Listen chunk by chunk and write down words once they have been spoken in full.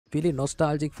Feeling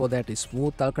nostalgic for that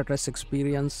smooth Alcatraz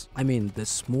experience? I mean, the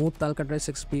smooth Alcatraz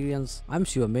experience? I'm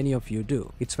sure many of you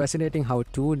do. It's fascinating how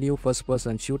two new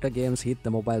first-person shooter games hit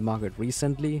the mobile market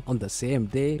recently, on the same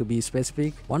day to be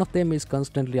specific. One of them is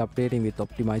constantly updating with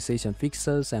optimization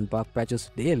fixes and bug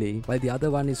patches daily, while the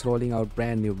other one is rolling out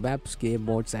brand new maps, game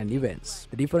modes and events.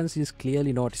 The difference is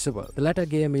clearly noticeable. The latter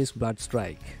game is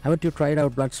Bloodstrike. Haven't you tried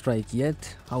out Bloodstrike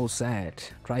yet? How sad.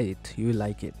 Try it, you will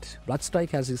like it.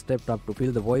 Bloodstrike has stepped up to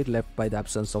fill the void left by the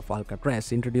absence of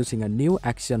Alcatraz, introducing a new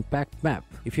action-packed map.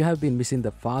 If you have been missing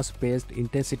the fast-paced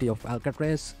intensity of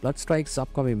Alcatraz, Bloodstrike's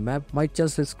upcoming map might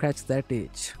just scratch that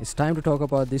itch. It's time to talk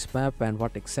about this map and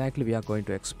what exactly we are going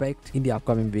to expect in the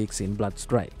upcoming weeks in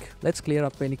Bloodstrike. Let's clear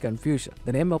up any confusion.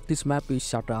 The name of this map is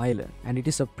Shutter Island, and it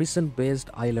is a prison-based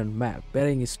island map,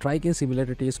 bearing striking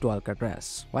similarities to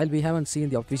Alcatraz. While we haven't seen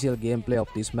the official gameplay of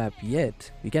this map yet,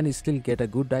 we can still get a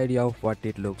good idea of what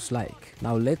it looks like.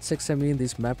 Now let's examine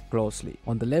this map closely.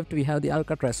 On the left we have the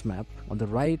Alcatraz map, on the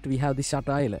right we have the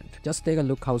Shutter Island. Just take a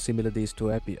look how similar these two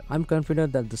appear. I'm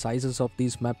confident that the sizes of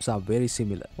these maps are very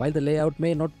similar. While the layout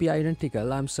may not be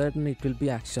identical, I'm certain it will be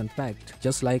action-packed,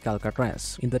 just like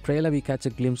Alcatraz. In the trailer we catch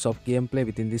a glimpse of gameplay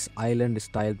within this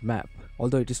island-styled map.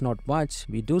 Although it is not much,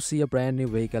 we do see a brand new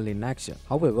vehicle in action.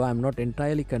 However, I'm not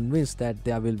entirely convinced that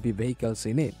there will be vehicles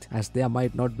in it, as there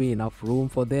might not be enough room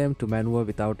for them to maneuver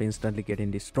without instantly getting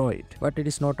destroyed. But it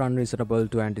is not unreasonable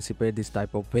to anticipate this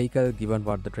type of vehicle given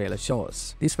what the trailer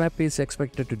shows. This map is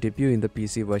expected to debut in the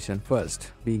PC version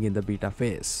first, being in the beta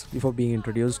phase, before being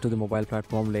introduced to the mobile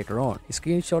platform later on.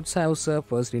 Screenshots have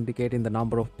surfaced indicating the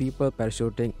number of people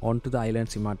parachuting onto the island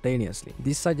simultaneously.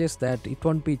 This suggests that it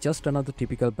won't be just another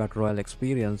typical battle royale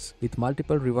experience. With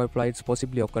multiple revive flights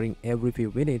possibly occurring every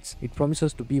few minutes, it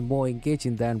promises to be more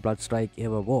engaging than Bloodstrike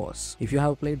ever was. If you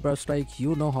have played Bloodstrike,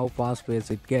 you know how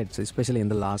fast-paced it gets, especially in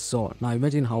the last zone. Now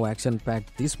imagine how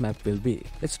action-packed this map will be.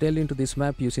 Let's delve into this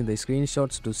map using the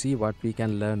screenshots to see what we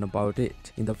can learn about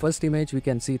it. In the first image, we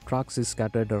can see trucks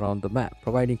scattered around the map,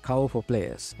 providing cover for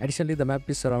players. Additionally, the map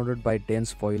is surrounded by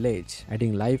dense foliage,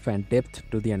 adding life and depth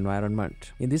to the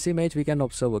environment. In this image, we can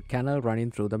observe a canal running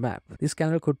through the map. This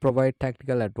canal could provide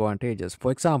tactical advantages.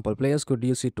 For example, players could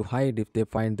use it to hide if they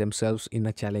find themselves in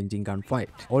a challenging gunfight.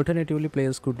 Alternatively,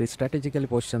 players could strategically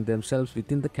position themselves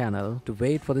within the canal to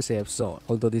wait for the safe zone,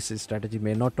 although this strategy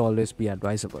may not always be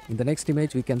advisable. In the next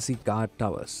image, we can see guard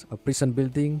towers, a prison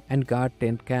building, and guard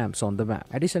tent camps on the map.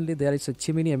 Additionally, there is a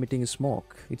chimney emitting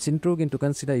smoke. It's intriguing to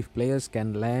consider if players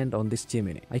can land on this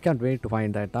chimney. I can't wait to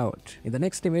find that out. In the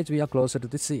next image, we are closer to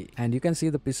the sea, and you can see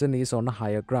the prison is on a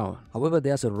higher ground. However,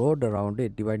 there's a road around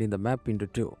it dividing the map into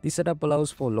two. This setup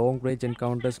allows for long-range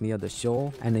encounters near the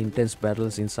shore and intense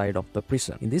battles inside of the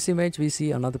prison. In this image, we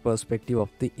see another perspective of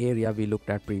the area we looked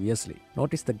at previously.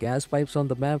 Notice the gas pipes on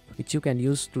the map, which you can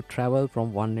use to travel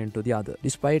from one end to the other.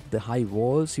 Despite the high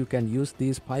walls, you can use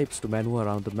these pipes to maneuver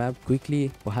around the map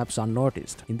quickly, perhaps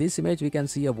unnoticed. In this image, we can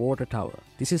see a water tower.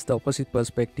 This is the opposite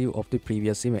perspective of the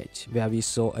previous image, where we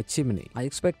saw a chimney. I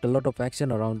expect a lot of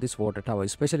action around this water tower,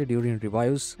 especially during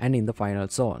revives and in the final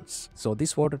zones. So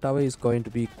this water tower is going to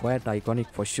be quite iconic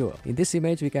for sure. In this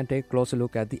image, we can take a closer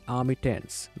look at the army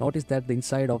tents. Notice that the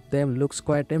inside of them looks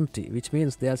quite empty, which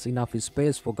means there's enough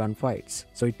space for gunfights.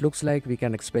 So it looks like we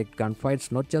can expect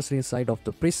gunfights not just inside of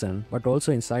the prison, but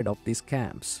also inside of these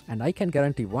camps. And I can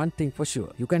guarantee one thing for sure,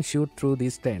 you can shoot through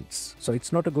these tents. So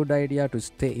it's not a good idea to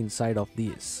stay inside of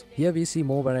these. Here we see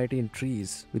more variety in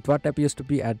trees, with what appears to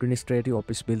be administrative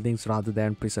office buildings rather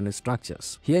than prison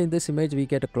structures. Here in this image, we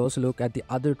get a closer look at the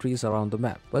other trees around the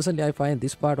map. Personally, I find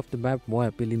this part of the map more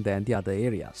appealing than the other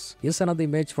areas. Here's another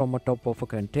image from a top of a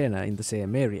container in the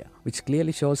same area, which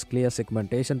clearly shows clear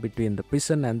segmentation between the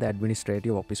prison and the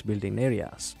administrative office building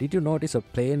areas. Did you notice a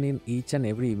plane in each and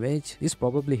every image? This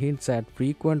probably hints at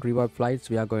frequent revive flights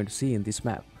we are going to see in this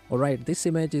map. Alright, this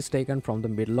image is taken from the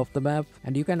middle of the map,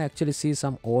 and you can actually see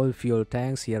some oil fuel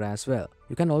tanks here as well.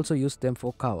 You can also use them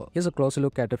for cover. Here's a closer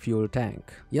look at a fuel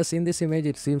tank. Yes, in this image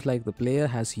it seems like the player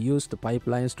has used the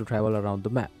pipelines to travel around the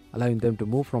map, allowing them to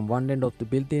move from one end of the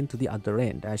building to the other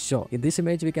end as shown. In this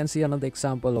image we can see another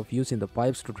example of using the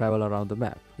pipes to travel around the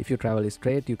map. If you travel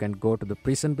straight, you can go to the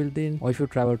prison building, or if you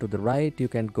travel to the right, you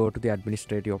can go to the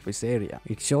administrative office area.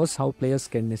 It shows how players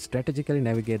can strategically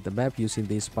navigate the map using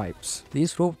these pipes.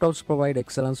 These rooftops provide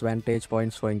excellent vantage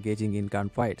points for engaging in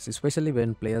gunfights, especially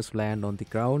when players land on the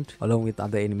ground along with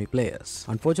other enemy players.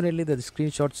 Unfortunately, the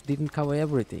screenshots didn't cover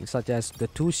everything, such as the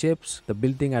two ships, the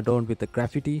building adorned with the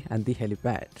graffiti, and the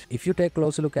helipad. If you take a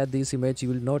closer look at this image, you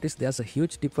will notice there's a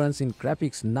huge difference in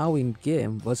graphics now in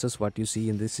game versus what you see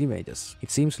in these images.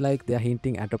 It seems like they are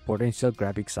hinting at a potential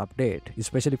graphics update,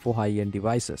 especially for high-end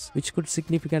devices, which could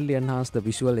significantly enhance the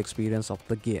visual experience of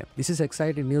the game. This is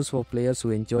exciting news for players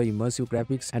who enjoy immersive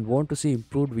graphics and want to see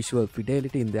improved visual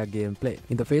fidelity in their gameplay.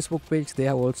 In the Facebook page, they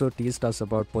have also teased us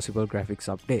about possible graphics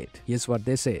update. Here's what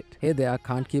they said. Hey there,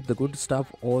 can't keep the good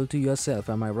stuff all to yourself,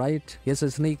 am I right? Here's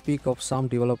a sneak peek of some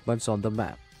developments on the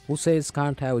map. Who says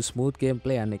can't have smooth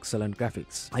gameplay and excellent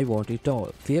graphics? I want it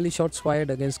all. Clearly shots fired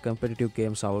against competitive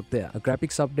games out there. A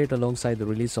graphics update alongside the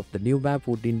release of the new map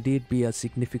would indeed be a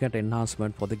significant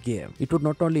enhancement for the game. It would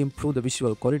not only improve the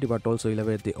visual quality but also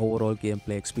elevate the overall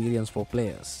gameplay experience for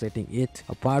players, setting it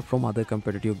apart from other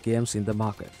competitive games in the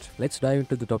market. Let's dive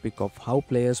into the topic of how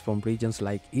players from regions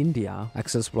like India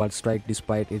access Bloodstrike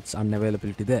despite its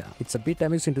unavailability there. It's a bit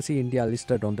amusing to see India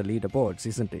listed on the leaderboards,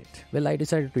 isn't it? Well, I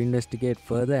decided to investigate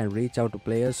further and reach out to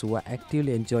players who are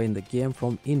actively enjoying the game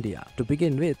from India. To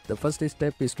begin with, the first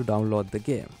step is to download the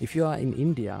game. If you are in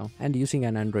India and using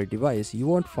an Android device, you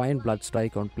won't find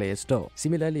Bloodstrike on Play Store.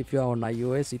 Similarly, if you are on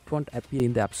iOS, it won't appear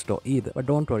in the App Store either. But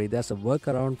don't worry, there's a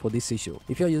workaround for this issue.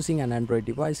 If you are using an Android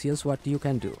device, here's what you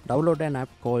can do. Download an app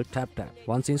called TapTap.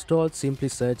 Once installed, simply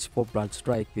search for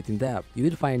Bloodstrike within the app. You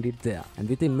will find it there, and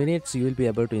within minutes you will be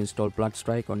able to install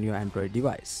Bloodstrike on your Android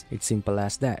device. It's simple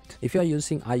as that. If you are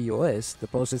using iOS, the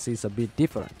process is a bit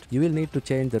different. You will need to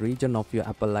change the region of your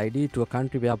Apple ID to a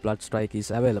country where Bloodstrike is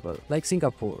available, like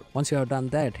Singapore. Once you have done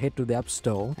that, head to the App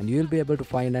Store and you will be able to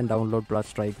find and download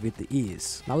Bloodstrike with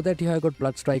ease. Now that you have got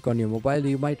Bloodstrike on your mobile,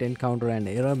 you might encounter an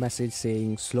error message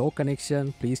saying slow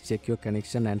connection, please check your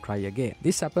connection and try again.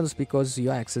 This happens because you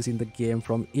are accessing the game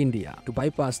from India. To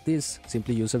bypass this,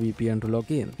 simply use a VPN to log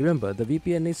in. Remember, the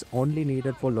VPN is only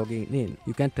needed for logging in.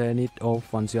 You can turn it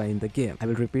off once you are in the game. I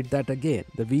will repeat that again.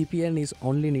 The VPN is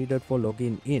only needed for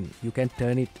logging in. You can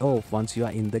turn it off once you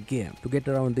are in the game. To get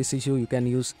around this issue, you can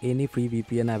use any free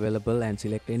VPN available and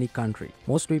select any country.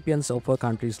 Most VPNs offer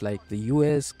countries like the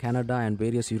US, Canada and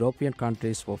various European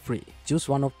countries for free. Choose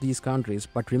one of these countries,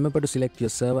 but remember to select your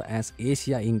server as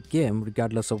Asia in-game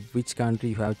regardless of which country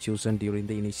you have chosen during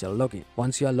the initial login.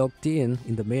 Once you are logged in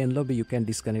the main lobby, you can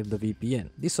disconnect the VPN.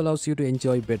 This allows you to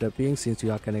enjoy better ping since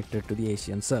you are connected to the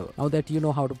Asian server. Now that you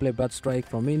know how to play Bloodstrike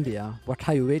from India, what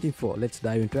are you waiting for? Let's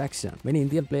dive into action. Many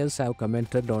Indian players have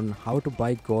commented on how to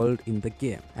buy gold in the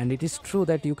game, and it is true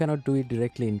that you cannot do it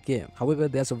directly in game. However,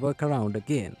 there's a workaround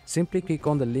again. Simply click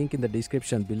on the link in the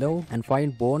description below and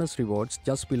find bonus rewards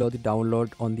just below the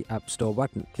download on the App Store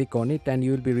button. Click on it and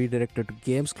you will be redirected to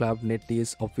Games Club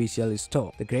NetEase official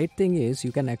store. The great thing is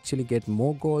you can actually get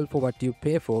more gold for what you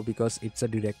pay for because it's a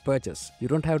direct purchase. You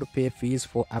don't have to pay fees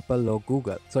for Apple or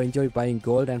Google. So enjoy buying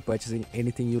gold and purchasing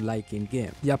anything you like in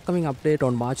game. The upcoming update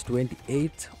on March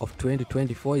 28th of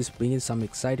 2024 is bringing some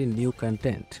exciting new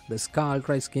content. The Scar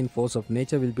Ultra skin Force of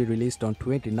Nature will be released on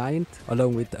 29th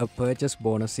along with a purchase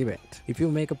bonus event. If you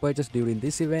make a purchase during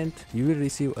this event, you will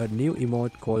receive a new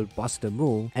emote called Buster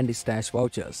Move and stash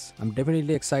vouchers. I'm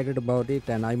definitely excited about it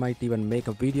and I might even make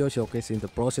a video showcasing the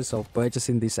process of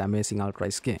purchasing this amazing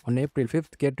Ultra skin. On April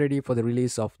 5th, get ready for the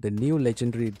release of the new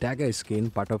legendary Dagger skin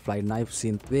Butterfly Knife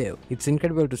Synth Wave. It's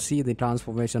incredible to see the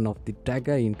transformation of the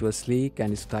Dagger into a sleek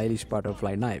and stylish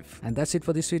butterfly knife. And that's it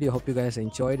for this video. Hope you guys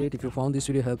enjoyed it. If you found this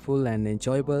video helpful and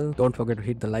enjoyable, don't forget to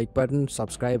hit the like button,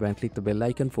 subscribe and click the bell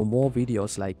icon for more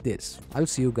videos like this. I'll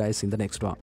see you guys in the next one.